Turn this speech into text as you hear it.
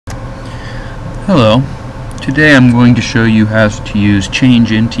Hello. Today I'm going to show you how to use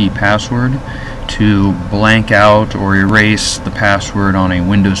CHNT password to blank out or erase the password on a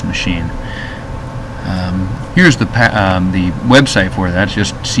Windows machine. Here's the website for that. It's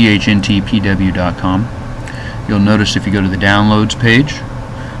just CHNTPW.com. You'll notice if you go to the downloads page,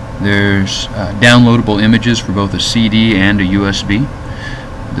 there's downloadable images for both a CD and a USB.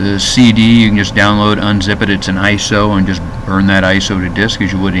 The CD, you can just download, unzip it, it's an ISO, and just burn that ISO to disk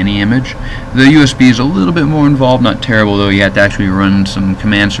as you would any image. The USB is a little bit more involved, not terrible though. You have to actually run some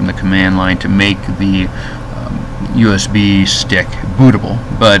commands from the command line to make the USB stick bootable,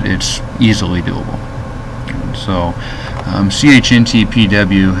 but it's easily doable. So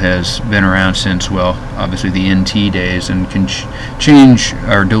CHNTPW has been around since, well, obviously the NT days, and can change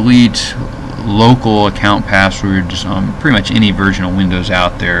or delete local account passwords on pretty much any version of Windows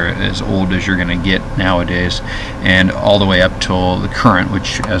out there, as old as you're going to get nowadays, and all the way up till the current,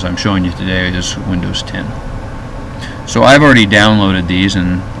 which, as I'm showing you today, is Windows 10. So I've already downloaded these,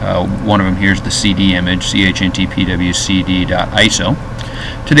 and one of them here is the CD image, CHNTPWCD.ISO.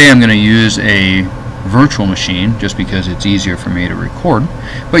 Today I'm going to use a virtual machine just because it's easier for me to record,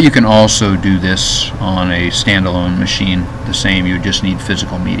 but you can also do this on a standalone machine the same. You just need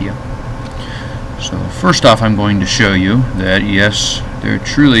physical media. So first off, I'm going to show you that yes, there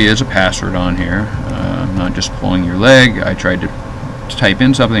truly is a password on here. I'm not just pulling your leg. I tried to type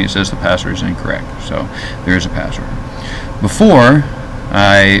in something that says the password is incorrect, so there is a password. Before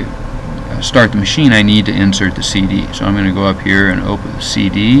I start the machine, I need to insert the CD. So I'm going to go up here and open the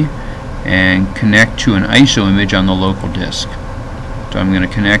CD and connect to an ISO image on the local disk. So I'm going to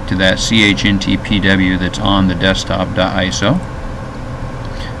connect to that CHNTPW that's on the desktop.ISO.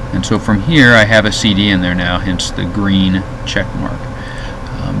 And so from here I have a CD in there now, hence the green check mark.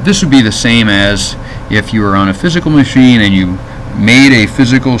 This would be the same as if you were on a physical machine and you made a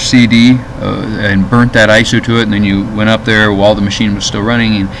physical CD and burnt that ISO to it, and then you went up there while the machine was still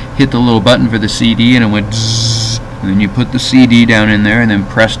running and hit the little button for the CD, and it went zzz, and then you put the CD down in there and then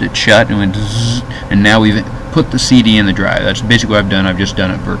pressed it shut and went zzz, and now we've put the CD in the drive. That's basically what I've done. I've just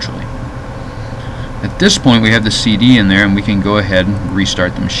done it virtually. At this point we have the CD in there, and we can go ahead and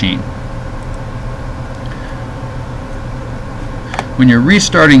restart the machine. When you're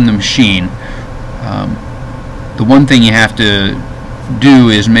restarting the machine, the one thing you have to do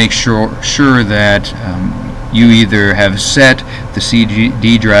is make sure that you either have set the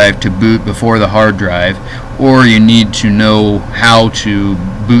CD drive to boot before the hard drive, or you need to know how to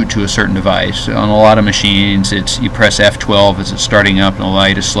boot to a certain device. On a lot of machines, you press F12 as it's starting up and allow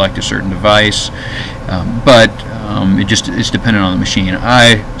you to select a certain device, but it's dependent on the machine.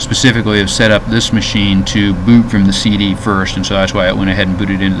 I specifically have set up this machine to boot from the CD first, and so that's why I went ahead and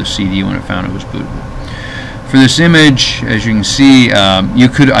booted into the CD when it found it was bootable. For this image, as you can see,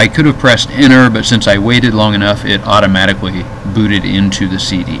 I could have pressed enter, but since I waited long enough, it automatically booted into the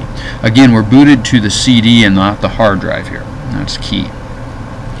CD. Again, we're booted to the CD and not the hard drive here. That's key.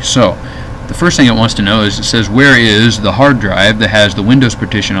 So the first thing it wants to know is, it says, where is the hard drive that has the Windows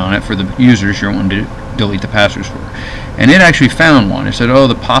partition on it for the users you're wanting to delete the passwords for? And it actually found one. It said, oh,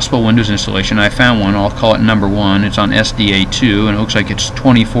 the possible Windows installation, I found one. I'll call it number 1. It's on SDA2, and it looks like it's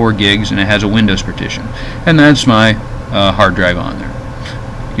 24 gigs, and it has a Windows partition. And that's my hard drive on there.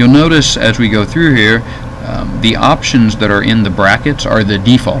 You'll notice as we go through here, the options that are in the brackets are the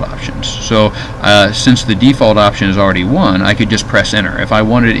default options. So since the default option is already 1, I could just press enter. If I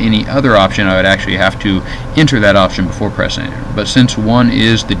wanted any other option, I would actually have to enter that option before pressing enter. But since 1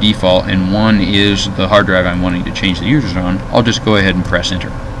 is the default and 1 is the hard drive I'm wanting to change the users on, I'll just go ahead and press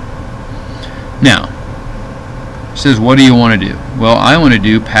enter. Now, it says, what do you want to do? Well, I want to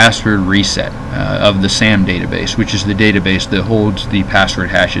do password reset of the SAM database, which is the database that holds the password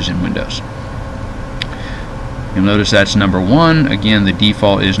hashes in Windows. You'll notice that's number 1. Again, the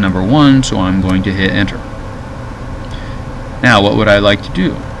default is number 1, so I'm going to hit enter. Now, what would I like to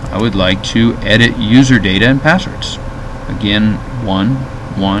do? I would like to edit user data and passwords. Again,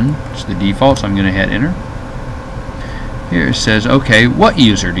 1, it's the default, so I'm going to hit enter. Here it says, okay, what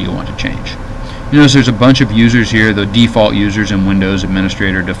user do you want to change? You notice there's a bunch of users here, the default users in Windows,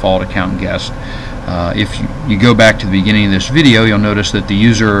 administrator, default, account, and guest. If you go back to the beginning of this video, you'll notice that the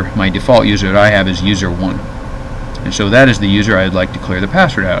user, my default user that I have, is user 1. And so that is the user I'd like to clear the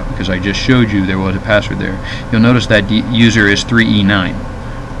password out, because I just showed you there was a password there. You'll notice that user is 3E9,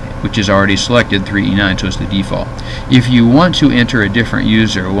 which is already selected 3E9, so it's the default. If you want to enter a different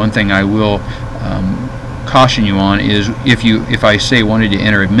user, one thing I will caution you on is if I say wanted to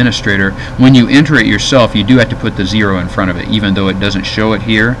enter administrator, when you enter it yourself, you do have to put the 0 in front of it, even though it doesn't show it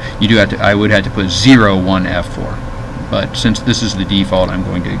here. You do have to. I would have to put 01F4. but since this is the default, I'm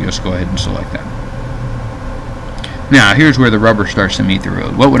going to just go ahead and select that. Now here's where the rubber starts to meet the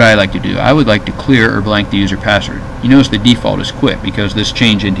road. What would I like to do? I would like to clear or blank the user password. You notice the default is quit because this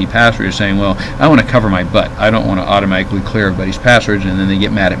CHNT password is saying, well, I want to cover my butt. I don't want to automatically clear everybody's passwords and then they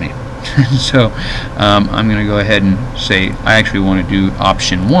get mad at me. So I'm going to go ahead and say I actually want to do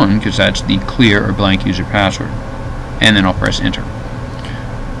option 1 because that's the clear or blank user password. And then I'll press enter.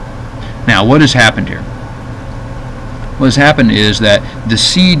 Now what has happened here? What has happened is that the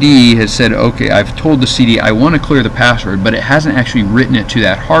CD has said, okay, I've told the CD I want to clear the password, but it hasn't actually written it to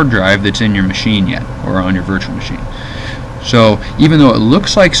that hard drive that's in your machine yet, or on your virtual machine. So even though it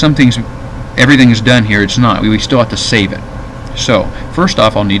looks like everything's done here, it's not. We still have to save it. So first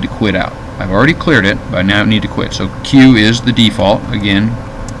off, I'll need to quit out. I've already cleared it, but now I need to quit. So Q is the default. Again,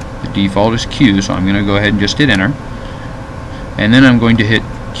 the default is Q, so I'm going to go ahead and just hit enter. And then I'm going to hit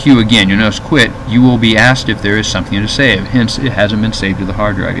Q again. You'll notice quit. You will be asked if there is something to save. Hence, it hasn't been saved to the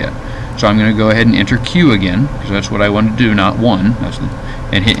hard drive yet. So I'm going to go ahead and enter Q again, because that's what I want to do, not 1.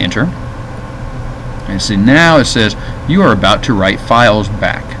 And hit enter. And so now it says, you are about to write files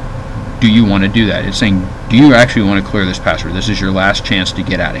back. Do you want to do that? It's saying, do you actually want to clear this password? This is your last chance to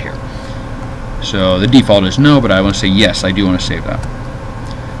get out of here. So the default is no, but I want to say yes, I do want to save that.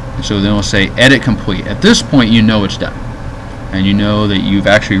 And so then we'll say edit complete. At this point, you know it's done. And you know that you've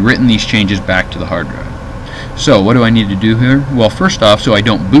actually written these changes back to the hard drive. So what do I need to do here? Well, first off, so I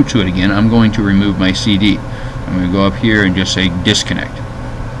don't boot to it again, I'm going to remove my CD. I'm going to go up here and just say disconnect.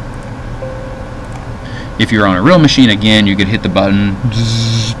 If you're on a real machine, again, you could hit the button,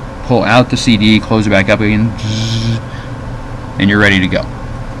 pull out the CD, close it back up again, and you're ready to go.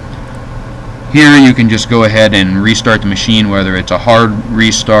 Here you can just go ahead and restart the machine, whether it's a hard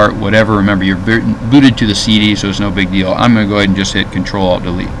restart, whatever. Remember, you're booted to the CD, so it's no big deal. I'm going to go ahead and just hit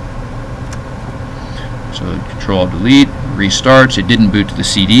Control-Alt-Delete. So Control-Alt-Delete, restarts. It didn't boot to the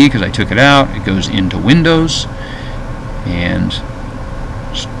CD because I took it out. It goes into Windows and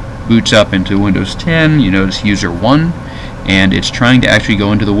boots up into Windows 10. You notice User 1. And it's trying to actually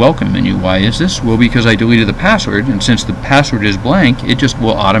go into the welcome menu. Why is this? Well, because I deleted the password, and since the password is blank, it just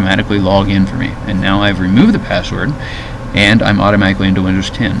will automatically log in for me. And now I've removed the password, and I'm automatically into Windows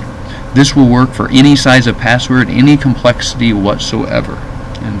 10. This will work for any size of password, any complexity whatsoever.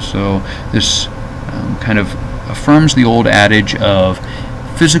 And so this kind of affirms the old adage of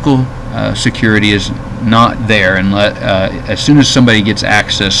physical security is not there, and as soon as somebody gets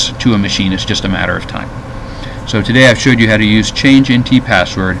access to a machine, it's just a matter of time. So today I've showed you how to use CHNT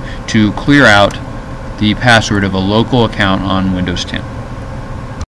password to clear out the password of a local account on Windows 10.